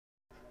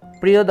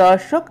প্রিয়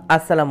দর্শক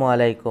আসসালামু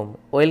আলাইকুম,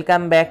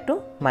 welcome back to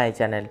my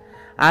channel.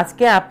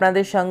 আজকে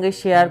আপনাদের সঙ্গে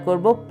শেয়ার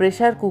করব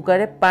প্রেসার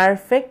কুকারে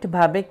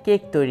পারফেক্টভাবে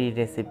কেক তৈরির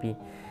রেসিপি।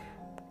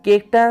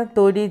 কেকটা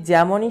তৈরি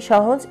যেমনই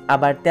সহজ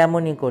আবার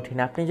তেমনই কঠিন।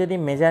 আপনি যদি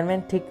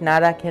মেজারমেন্ট ঠিক না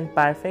রাখেন,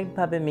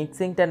 পারফেক্টভাবে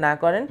মিক্সিংটা না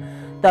করেন,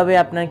 তবে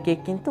আপনার কেক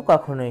কিন্তু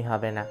কখনোই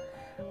হবে না।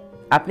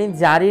 আপনি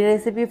যারই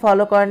রেসিপি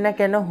ফলো করেন না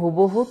কেন,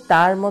 হুবহু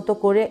তার মতো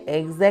করে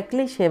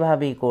এক্স্যাক্টলি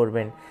সেভাবেই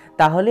করবেন,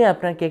 তাহলেই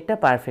আপনার কেকটা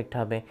পারফেক্ট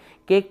হবে।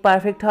 কেক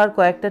পারফেক্ট হওয়ার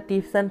কয়েকটা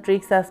টিপস অ্যান্ড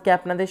ট্রিক্স আজকে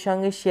আপনাদের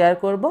সঙ্গে শেয়ার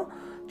করব।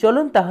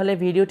 চলুন তাহলে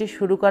ভিডিওটি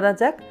শুরু করা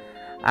যাক।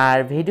 আর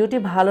ভিডিওটি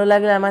ভালো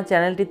লাগলে আমার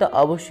চ্যানেলটি তো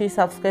অবশ্যই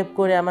সাবস্ক্রাইব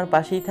করে আমার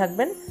পাশেই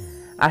থাকবেন।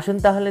 আসুন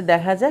তাহলে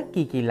দেখা যাক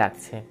কি কি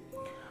লাগছে।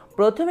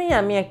 প্রথমেই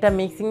আমি একটা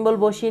মিক্সিং বোল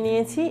বসিয়ে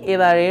নিয়েছি,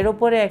 এবার এর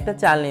উপরে একটা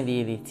চালনি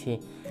দিয়ে দিচ্ছি।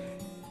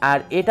 আর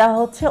এটা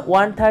হচ্ছে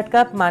 1/3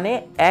 কাপ, মানে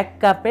 1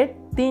 কাপের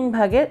 3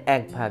 ভাগের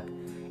 1 ভাগ।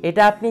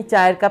 এটা আপনি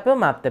চায়ের কাপেও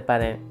মাপতে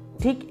পারেন।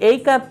 ঠিক এই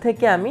কাপ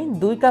থেকে আমি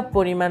 2 কাপ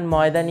পরিমাণ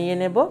ময়দা নিয়ে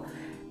নেব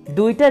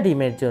 2টা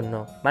ডিমের জন্য,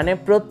 মানে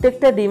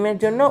প্রত্যেকটা ডিমের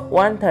জন্য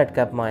 1/3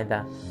 কাপ ময়দা।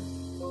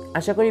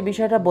 আশা করি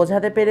বিষয়টা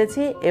বোঝাতে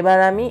পেরেছি। এবার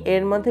আমি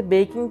এর মধ্যে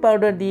বেকিং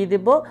পাউডার দিয়ে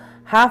দেব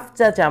 1/2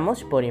 চা চামচ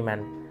পরিমাণ।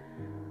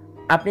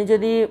 আপনি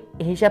যদি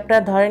হিসাবটা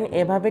ধরেন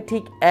এভাবে,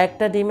 ঠিক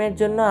একটা ডিমের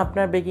জন্য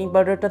আপনার বেকিং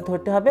পাউডারটা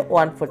ধরতে হবে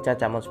 1/4 চা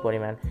চামচ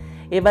পরিমাণ।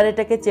 এবার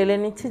এটাকে চেলে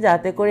নিচ্ছি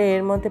যাতে করে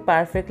এর মধ্যে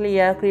পারফেক্টলি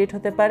এয়ার ক্রিয়েট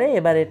হতে পারে।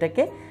 এবার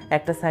এটাকে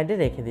একটা সাইডে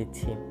রেখে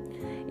দিচ্ছি।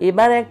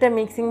 এবার একটা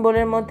মিক্সিং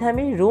বোলের মধ্যে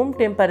আমি রুম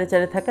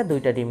টেম্পারেচারে থাকা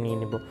 2টা ডিম নিয়ে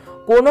নেব।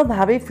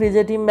 কোনোভাবেই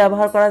ফ্রিজে ডিম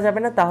ব্যবহার করা যাবে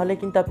না, তাহলে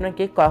কিন্তু আপনার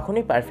কেক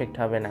কখনোই পারফেক্ট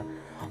হবে না।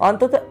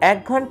 অন্তত 1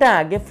 ঘন্টা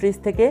আগে ফ্রিজ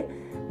থেকে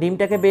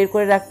ডিমটাকে বের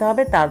করে রাখতে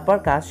হবে, তারপর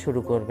কাজ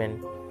শুরু করবেন।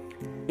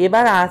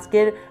 এবার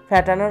আজকের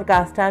ফ্যাটানোর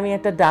কাজটা আমি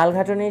একটা ডাল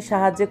ঘাটনির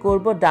সাহায্যে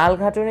করব। ডাল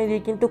ঘাটনি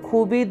দিয়ে কিন্তু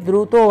খুবই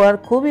দ্রুত আর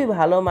খুবই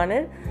ভালো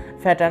মানের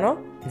ফ্যাটানো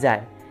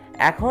যায়।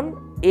 এখন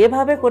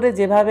এভাবে করে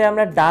যেভাবে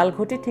আমরা ডাল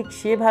ঘুটি, ঠিক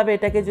সেভাবে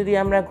এটাকে যদি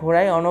আমরা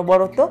ঘোরাই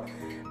অনবরত,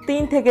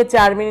 3 থেকে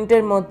 4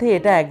 মিনিটের মধ্যে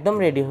এটা একদম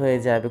রেডি হয়ে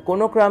যাবে।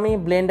 কোনো ক্রমেই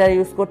ব্লেন্ডার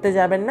ইউজ করতে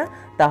যাবেন না,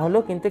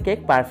 তাহলেও কিন্তু কেক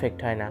পারফেক্ট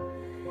হয় না।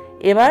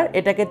 এবার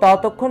এটাকে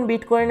ততক্ষণ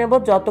বিট করে নেব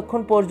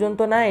যতক্ষণ পর্যন্ত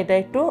না এটা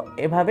একটু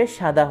এভাবে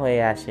সাদা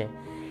হয়ে আসে।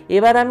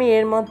 এবার আমি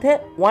এর মধ্যে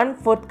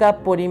 1/4 কাপ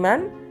পরিমাণ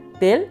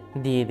তেল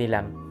দিয়ে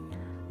দিলাম,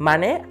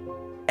 মানে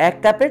 1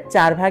 কাপের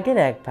 4 ভাগের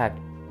 1 ভাগ।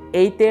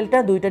 এই তেলটা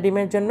 2টা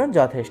ডিমের জন্য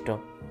যথেষ্ট।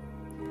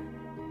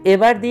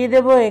 এবার দিয়ে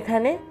দেব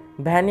এখানে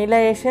ভ্যানিলা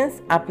এসেন্স।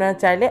 আপনারা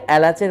চাইলে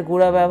এলাচের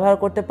গুঁড়া ব্যবহার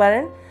করতে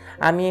পারেন।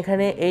 আমি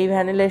এখানে এই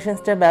ভ্যানিলা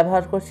এসেন্সটা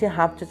ব্যবহার করছি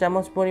 1/2 চা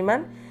চামচ পরিমাণ।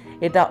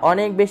 এটা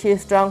অনেক বেশি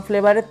স্ট্রং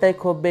ফ্লেভারের, তাই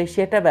খুব বেশি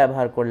এটা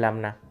ব্যবহার করলাম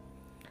না।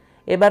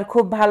 এবার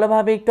খুব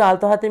ভালোভাবে একটু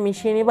আলতো হাতে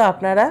মিশিয়ে নিব।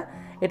 আপনারা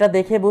এটা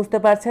দেখে বুঝতে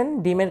পারছেন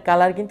ডিমের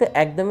কালার কিন্তু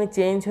একদমই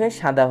চেঞ্জ হয়ে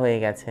সাদা হয়ে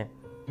গেছে।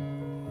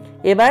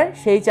 এবার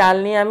সেই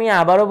চালনি আমি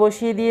আবারও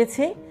বসিয়ে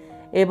দিয়েছি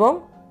এবং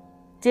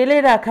চেলে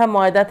রাখা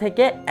ময়দা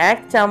থেকে 1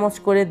 চামচ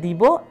করে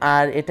দিব,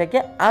 আর এটাকে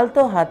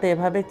আলতো হাতে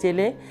এভাবে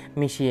চেলে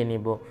মিশিয়ে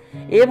নিব।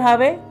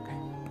 এভাবে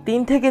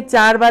 3 থেকে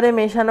 4 বারে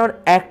মেশানোর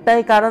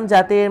একটাই কারণ,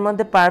 যাতে এর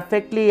মধ্যে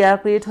পারফেক্টলি এয়ার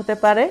ক্রিয়েট হতে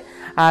পারে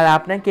আর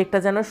আপনার কেকটা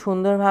যেন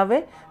সুন্দরভাবে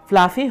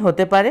ফ্লাফি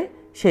হতে পারে,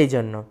 সেই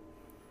জন্য।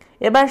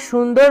 এবার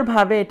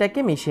সুন্দরভাবে এটাকে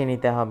মিশিয়ে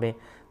নিতে হবে।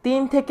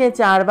 3 থেকে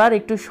 4 বার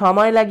একটু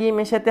সময় লাগিয়ে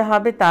মেশাতে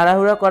হবে,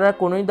 তাড়াহুড়া করার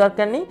কোনোই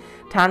দরকার নেই।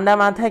 ঠান্ডা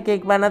মাথায়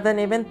কেক বানাতে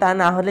নেবেন, তা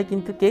না হলে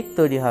কিন্তু কেক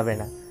তৈরি হবে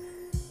না।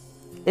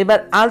 এবার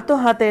আলতো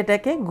হাতে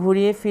এটাকে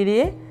ঘুরিয়ে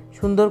ফিরিয়ে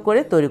সুন্দর করে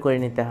তৈরি করে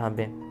নিতে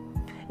হবে।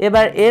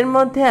 এবার এর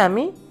মধ্যে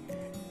আমি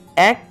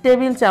 1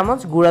 টেবিল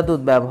চামচ গুঁড়া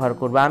দুধ ব্যবহার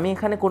করব। আমি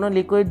এখানে কোনো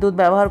লিকুইড দুধ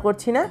ব্যবহার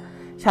করছি না।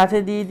 সাথে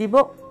দিয়ে দিব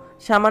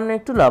সামান্য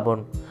একটু লবণ।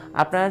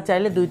 আপনারা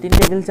চাইলে 2-3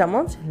 টেবিল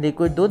চামচ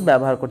লিকুইড দুধ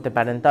ব্যবহার করতে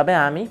পারেন, তবে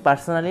আমি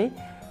পার্সোনালি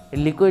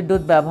লিকুইড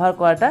দুধ ব্যবহার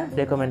করাটা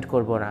রেকমেন্ড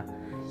করব না।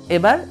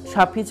 এবার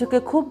সব কিছুকে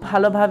খুব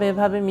ভালোভাবে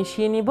এভাবে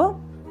মিশিয়ে নিব।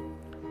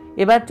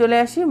 এবার চলে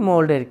আসি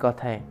মোল্ডের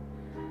কথায়।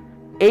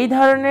 এই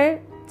ধরনের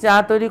চা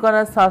তৈরি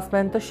করার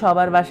সসপ্যান তো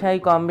সবার বাসায়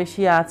কম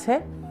বেশি আছে,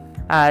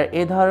 আর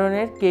এ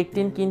ধরনের কেক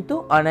টিন কিন্তু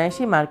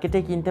অনায়াসই মার্কেটে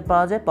কিনতে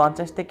পাওয়া যায়,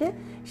 50 থেকে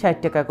 60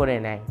 টাকা করে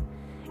নেয়।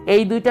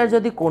 এই দুইটার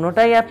যদি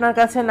কোনোটাই আপনার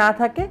কাছে না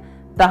থাকে,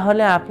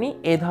 তাহলে আপনি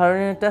এ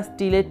ধরনের একটা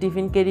স্টিলের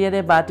টিফিন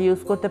ক্যারিয়ারে বাটি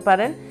ইউজ করতে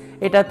পারেন।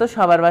 এটা তো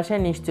সবার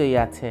বাসায় নিশ্চয়ই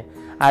আছে।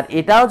 আর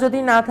এটাও যদি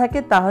না থাকে,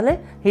 তাহলে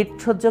হিট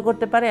সহ্য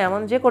করতে পারে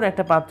এমন যে কোনো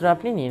একটা পাত্র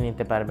আপনি নিয়ে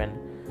নিতে পারবেন।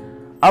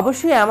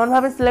 অবশ্যই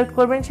এমনভাবে সিলেক্ট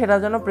করবেন সেটা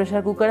যেন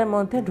প্রেসার কুকারের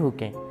মধ্যে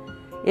ঢুকে।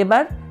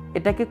 এবার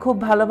এটাকে খুব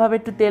ভালোভাবে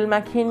একটু তেল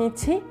মাখিয়ে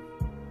নিচ্ছি।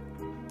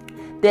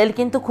 তেল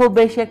কিন্তু খুব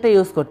বেশি একটা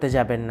ইউজ করতে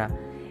যাবেন না।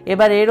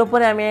 এবার এর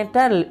উপরে আমি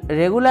একটা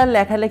রেগুলার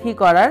লেখালেখি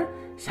করার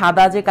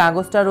সাদা যে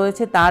কাগজটা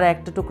রয়েছে, তার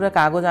একটা টুকরা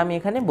কাগজ আমি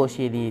এখানে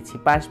বসিয়ে দিয়েছি।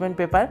 পার্চমেন্ট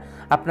পেপার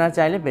আপনারা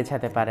চাইলে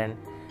বেছাতে পারেন।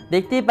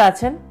 দেখতেই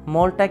পাচ্ছেন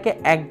মোল্ডটাকে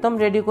একদম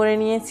রেডি করে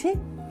নিয়েছি।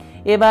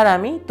 এবার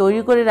আমি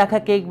তৈরি করে রাখা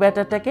কেক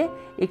ব্যাটারটাকে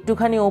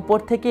একটুখানি ওপর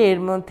থেকে এর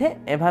মধ্যে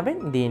এভাবে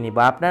দিয়ে নিব।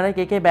 আপনারা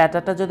কেকের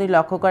ব্যাটারটা যদি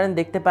লক্ষ্য করেন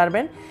দেখতে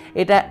পারবেন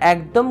এটা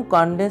একদম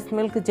কনডেন্স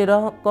মিল্ক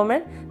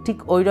যেরকমের, ঠিক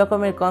ওই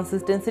রকমের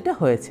কনসিস্টেন্সিটা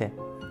হয়েছে।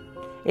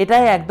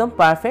 এটাই একদম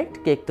পারফেক্ট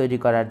কেক তৈরি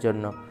করার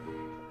জন্য।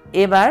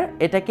 এবার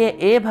এটাকে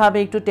এভাবে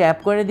একটু ট্যাপ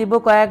করে দিব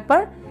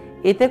কয়েকবার।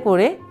 এতে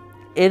করে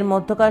এর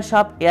মধ্যকার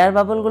সব এয়ার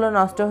বাবলগুলো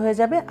নষ্ট হয়ে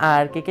যাবে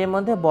আর কেকের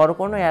মধ্যে বড়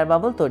কোনো এয়ার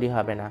বাবল তৈরি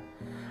হবে না।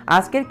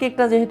 আজকের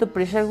কেকটা যেহেতু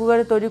প্রেসার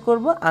কুকারে তৈরি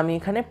করব, আমি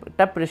এখানে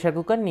একটা প্রেসার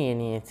কুকার নিয়ে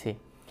নিয়েছি।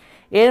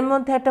 এর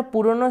মধ্যে একটা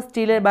পুরনো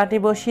স্টিলের বাটি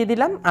বসিয়ে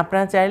দিলাম।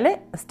 আপনারা চাইলে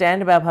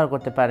স্ট্যান্ড ব্যবহার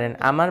করতে পারেন।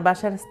 আমার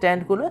বাসার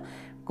স্ট্যান্ডগুলো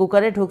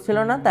কুকারে ঢুকছিল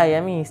না, তাই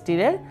আমি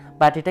স্টিলের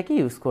বাটিটাকে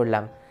ইউজ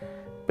করলাম।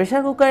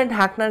 প্রেসার কুকারের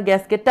ঢাকনার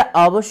গ্যাসকেটটা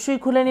অবশ্যই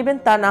খুলে নেবেন,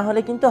 তা না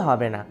হলে কিন্তু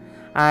হবে না।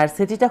 আর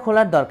সিটিটা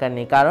খোলার দরকার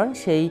নেই, কারণ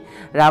সেই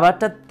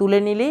রাবারটা তুলে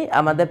নিলেই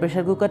আমাদের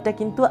প্রেসার কুকারটা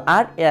কিন্তু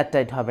আর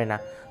এয়ারটাইট হবে না।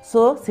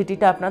 সো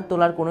সিটিটা আপনার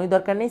তোলার কোনোই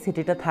দরকার নেই,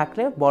 সিটিটা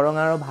থাকলে বরং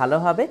আরও ভালো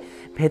হবে,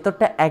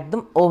 ভেতরটা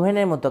একদম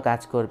ওভেনের মতো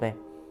কাজ করবে।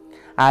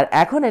 আর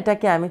এখন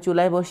এটাকে আমি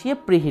চুলায় বসিয়ে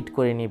প্রিহিট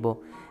করে নিব।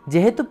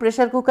 যেহেতু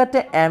প্রেসার কুকারটা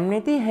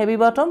এমনিতেই হেভি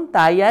বটম,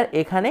 তাই আর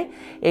এখানে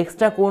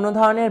এক্সট্রা কোনো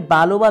ধরনের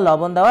বালু বা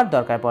লবণ দেওয়ার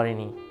দরকার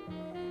পড়েনি।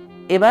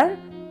 এবার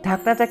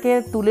ঢাকনাটাকে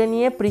তুলে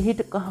নিয়ে প্রিহিট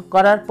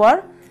করার পর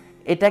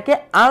এটাকে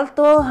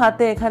আলতো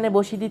হাতে এখানে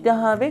বসিয়ে দিতে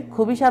হবে।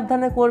 খুবই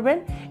সাবধানে করবেন,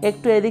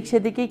 একটু এদিক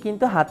সেদিকেই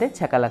কিন্তু হাতে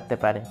ছ্যাঁকা লাগতে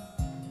পারে।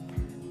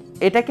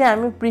 এটাকে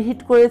আমি প্রিহিট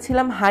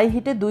করেছিলাম হাই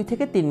হিটে 2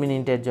 থেকে 3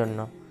 মিনিটের জন্য।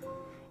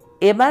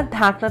 এবার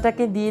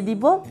ঢাকনাটাকে দিয়ে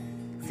দিব।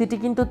 সিটি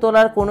কিন্তু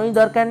তোলার কোনোই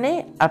দরকার নেই,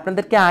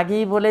 আপনাদেরকে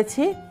আগেই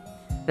বলেছি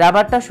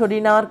রাবারটা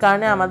সরিয়ে নেওয়ার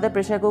কারণে আমাদের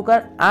প্রেসার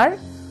কুকার আর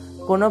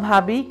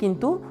কোনোভাবেই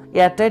কিন্তু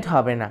এয়ারটাইট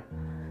হবে না।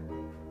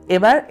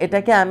 এবার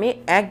এটাকে আমি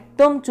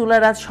একদম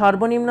চুলার আঁচ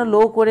সর্বনিম্ন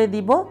লো করে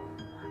দিব।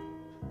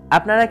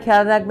 আপনারা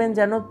খেয়াল রাখবেন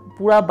যেন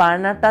পুরো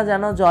বার্নারটা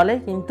যেন জ্বলে,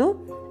 কিন্তু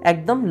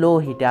একদম লো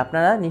হিটে।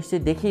 আপনারা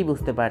নিশ্চয়ই দেখেই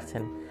বুঝতে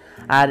পারছেন।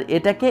 আর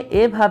এটাকে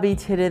এভাবেই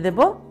ছেড়ে দেব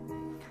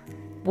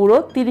পুরো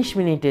 30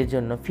 মিনিটের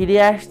জন্য। ফিরে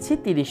আসছি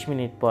 30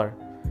 মিনিট পর।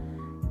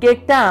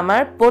 কেকটা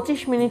আমার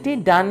 25 মিনিটই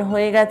ডান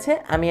হয়ে গেছে।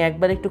 আমি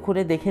একবার একটু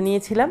খুলে দেখে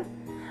নিয়েছিলাম,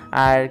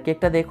 আর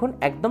কেকটা দেখুন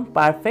একদম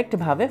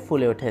পারফেক্টভাবে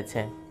ফুলে উঠেছে।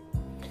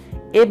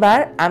 এবার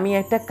আমি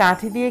একটা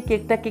কাঠি দিয়ে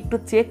কেকটাকে একটু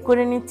চেক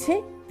করে নিচ্ছি।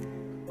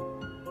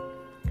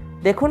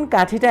 দেখুন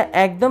কাঠিটা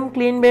একদম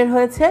ক্লিন বের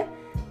হয়েছে,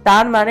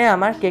 তার মানে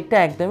আমার কেকটা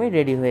একদমই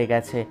রেডি হয়ে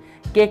গেছে।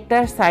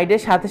 কেকটার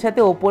সাইডের সাথে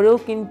সাথে ওপরেও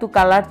কিন্তু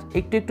কালার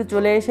একটু একটু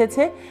চলে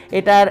এসেছে।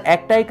 এটার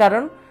একটাই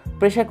কারণ,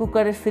 প্রেসার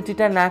কুকারের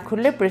সিটিটা না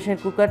খুললে প্রেসার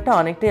কুকারটা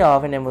অনেকটাই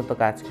ওভেনের মতো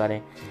কাজ করে।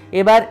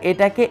 এবার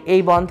এটাকে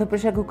এই বন্ধ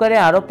প্রেসার কুকারে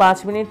আরও 5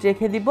 মিনিট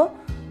রেখে দিব।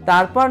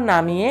 তারপর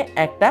নামিয়ে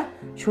একটা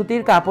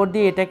সুতির কাপড়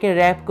দিয়ে এটাকে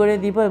র্যাপ করে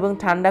দিব এবং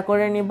ঠান্ডা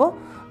করে নিব,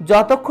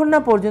 যতক্ষণ না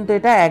পর্যন্ত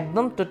এটা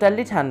একদম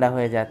টোটালি ঠান্ডা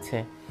হয়ে যাচ্ছে।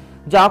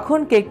 যখন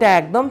কেকটা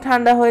একদম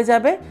ঠান্ডা হয়ে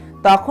যাবে,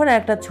 তখন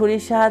একটা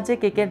ছুরির সাহায্যে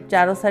কেকের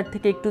চারো সাইড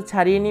থেকে একটু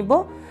ছাড়িয়ে নিব,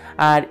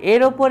 আর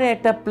এর ওপরে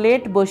একটা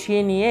প্লেট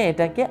বসিয়ে নিয়ে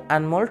এটাকে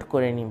আনমোল্ড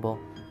করে নিব।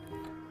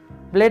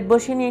 প্লেট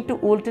বসিয়ে নিয়ে একটু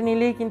উল্টে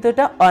নিলেই কিন্তু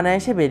এটা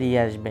অনায়াসে বেরিয়ে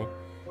আসবে।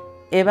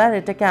 এবার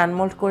এটাকে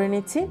আনমোল্ড করে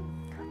নিচ্ছি।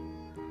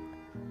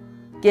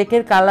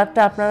 কেকের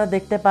কালারটা আপনারা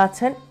দেখতে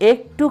পাচ্ছেন,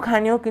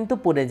 একটুখানিও কিন্তু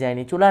পুড়ে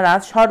যায়নি। চুলার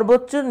আঁচ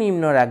সর্বোচ্চ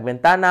নিম্ন রাখবেন,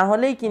 তা না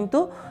হলেই কিন্তু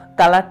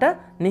কালারটা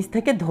নিচ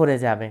থেকে ধরে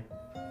যাবে।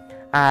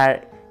 আর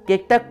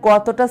কেকটা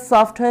কতটা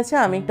সফট হয়েছে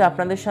আমি একটু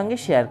আপনাদের সঙ্গে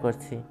শেয়ার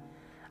করছি।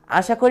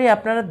 আশা করি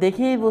আপনারা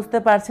দেখেই বুঝতে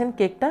পারছেন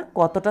কেকটা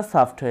কতটা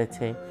সফট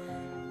হয়েছে।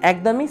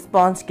 একদমই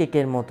স্পঞ্জ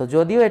কেকের মতো,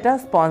 যদিও এটা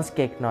স্পঞ্জ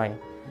কেক নয়।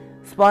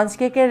 স্পঞ্জ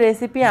কেকের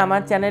রেসিপি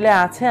আমার চ্যানেলে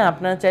আছে,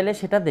 আপনারা চাইলে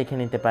সেটা দেখে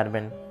নিতে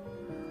পারবেন।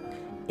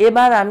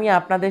 এবার আমি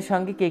আপনাদের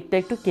সঙ্গে কেকটা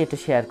একটু কেটে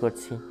শেয়ার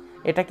করছি।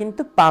 এটা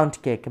কিন্তু পাউন্ড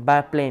কেক বা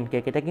প্লেন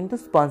কেক, এটা কিন্তু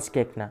স্পঞ্জ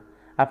কেক না,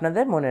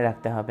 আপনাদের মনে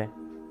রাখতে হবে।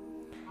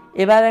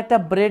 এবার একটা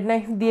ব্রেড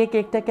নাইফ দিয়ে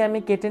কেকটাকে আমি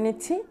কেটে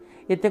নিচ্ছি,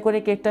 এতে করে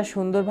কেকটা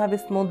সুন্দরভাবে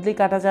স্মুথলি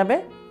কাটা যাবে।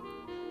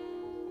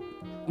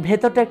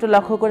 ভেতরটা একটু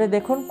লক্ষ্য করে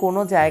দেখুন,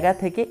 কোনো জায়গা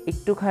থেকে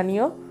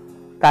একটুখানিও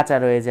কাঁচা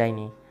রয়ে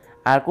যায়নি,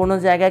 আর কোনো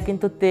জায়গায়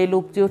কিন্তু তেল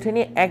উপচে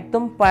ওঠেনি।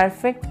 একদম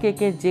পারফেক্ট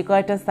কেকের যে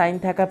কয়টা সাইন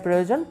থাকা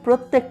প্রয়োজন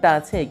প্রত্যেকটা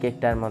আছে এই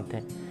কেকটার মধ্যে।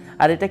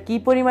 আর এটা কি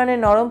পরিমাণে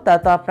নরম তা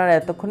তো আপনারা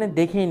এতক্ষণে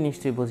দেখেই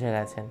নিশ্চয়ই বুঝে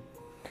গেছেন।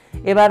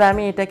 এবার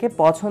আমি এটাকে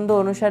পছন্দ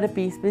অনুসারে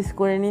পিস পিস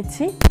করে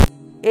নিচ্ছি।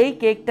 এই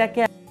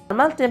কেকটাকে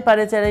নর্মাল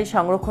টেম্পারেচারেই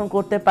সংরক্ষণ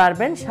করতে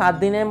পারবেন। 7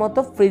 দিনের মতো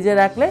ফ্রিজে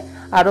রাখলে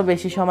আরও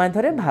বেশি সময়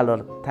ধরে ভালো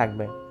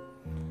থাকবে।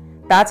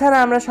 তাছাড়া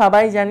আমরা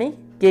সবাই জানি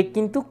কেক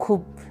কিন্তু খুব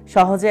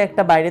সহজে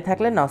একটা বাইরে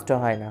থাকলে নষ্ট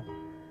হয় না।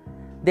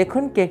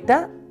 দেখুন কেকটা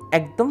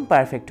একদম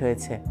পারফেক্ট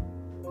হয়েছে।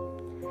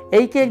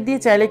 এই কেক দিয়ে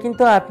চাইলে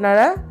কিন্তু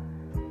আপনারা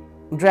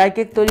ড্রাই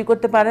কেক তৈরি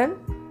করতে পারেন।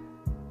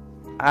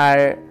 আর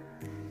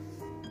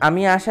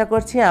আমি আশা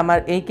করছি আমার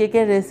এই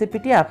কেকের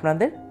রেসিপিটি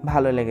আপনাদের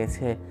ভালো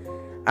লেগেছে।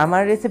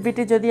 আমার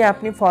রেসিপিটি যদি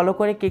আপনি ফলো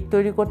করে কেক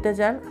তৈরি করতে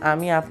চান,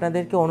 আমি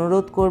আপনাদেরকে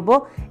অনুরোধ করব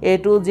A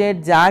to Z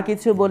যা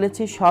কিছু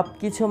বলেছি সব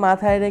কিছু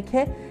মাথায়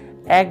রেখে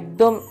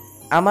একদম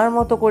আমার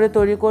মতো করে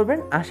তৈরি করবেন।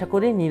 আশা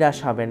করি নিরাশ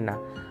হবেন না,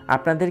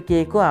 আপনাদের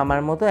কেকও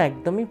আমার মতো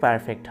একদমই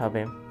পারফেক্ট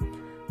হবে।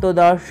 তো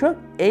দর্শক,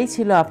 এই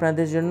ছিল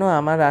আপনাদের জন্য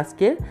আমার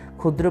আজকের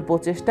ক্ষুদ্র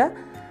প্রচেষ্টা।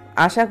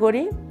 আশা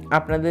করি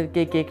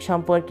আপনাদেরকে কেক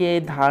সম্পর্কে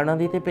ধারণা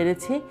দিতে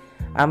পেরেছি।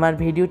 আমার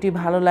ভিডিওটি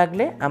ভালো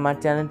লাগলে আমার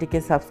চ্যানেলটিকে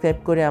সাবস্ক্রাইব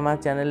করে আমার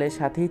চ্যানেলের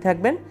সাথেই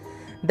থাকবেন।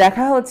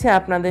 দেখা হচ্ছে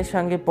আপনাদের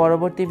সঙ্গে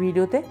পরবর্তী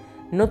ভিডিওতে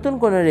নতুন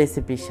কোনো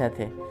রেসিপির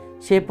সাথে।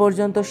 সে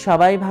পর্যন্ত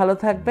সবাই ভালো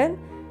থাকবেন,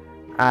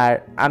 আর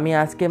আমি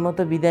আজকের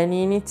মতো বিদায়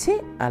নিয়ে নিচ্ছি।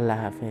 আল্লাহ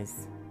হাফেজ।